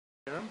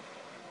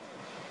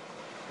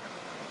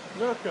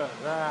Look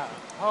at that.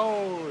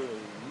 Holy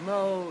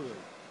moly.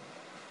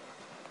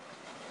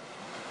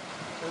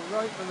 They're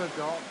right for the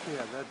dock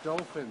here. They're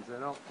dolphins. They're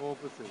not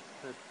porpoises.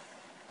 They're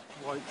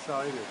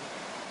white-sided.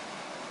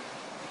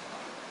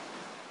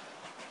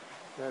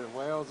 Yeah, the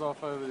whales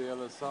off over the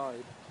other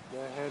side.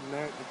 They're heading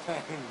out to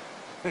town.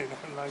 They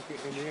don't like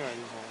it in here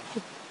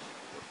anymore.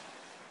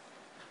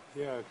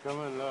 Yeah, come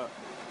and look.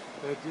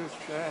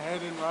 They're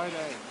heading right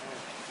out.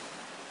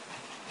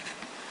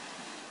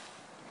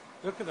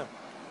 Look at them.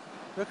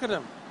 Look at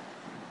them.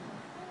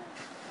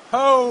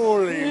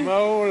 Holy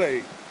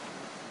moly.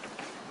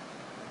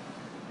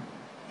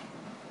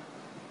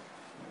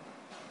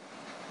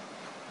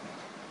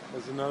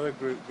 There's another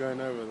group going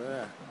over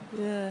there.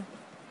 Yeah.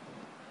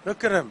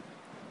 Look at them.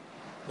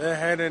 They're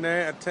heading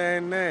out of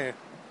town now.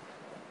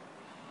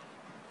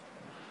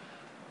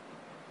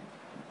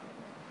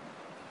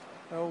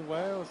 Oh,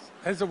 whales.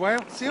 There's a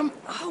whale. See him?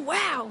 Oh,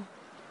 wow.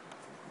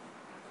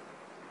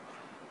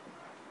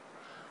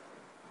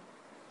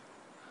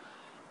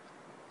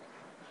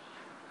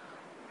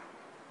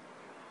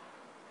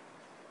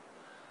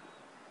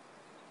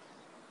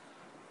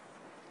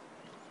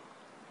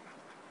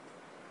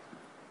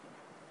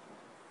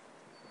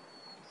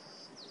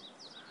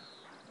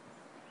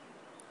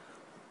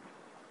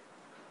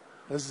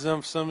 There's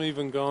some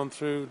even gone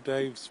through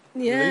Dave's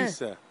Yeah.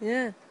 Lisa.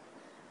 Yeah.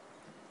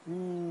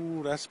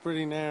 Ooh, that's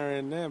pretty narrow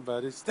in there,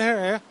 buddies.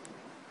 There.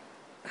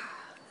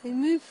 They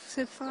move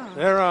so fast.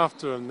 They're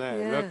after him now.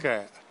 Yeah. Look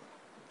at it.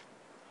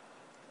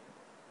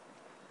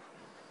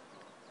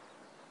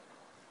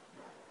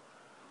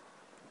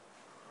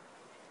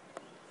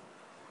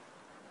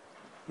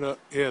 Look,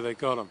 yeah, they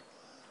got him.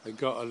 They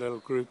got a little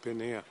group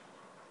in here.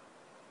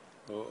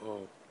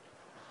 Uh-oh.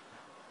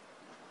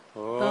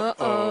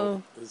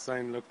 Uh-oh. This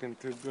ain't looking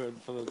too good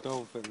for the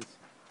Dolphins.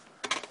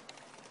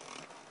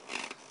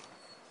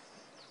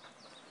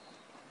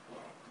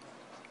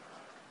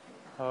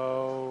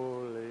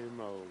 Holy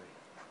moly.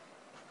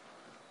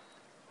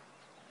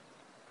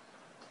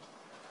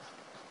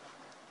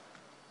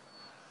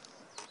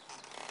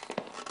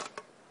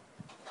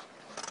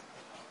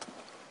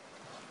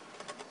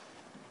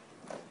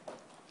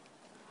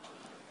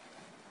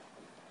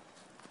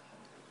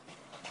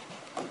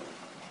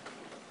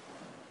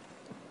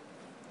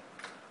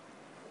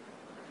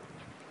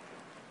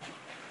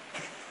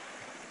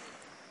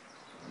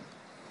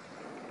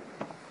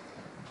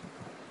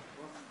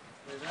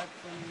 That's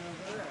from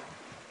over there.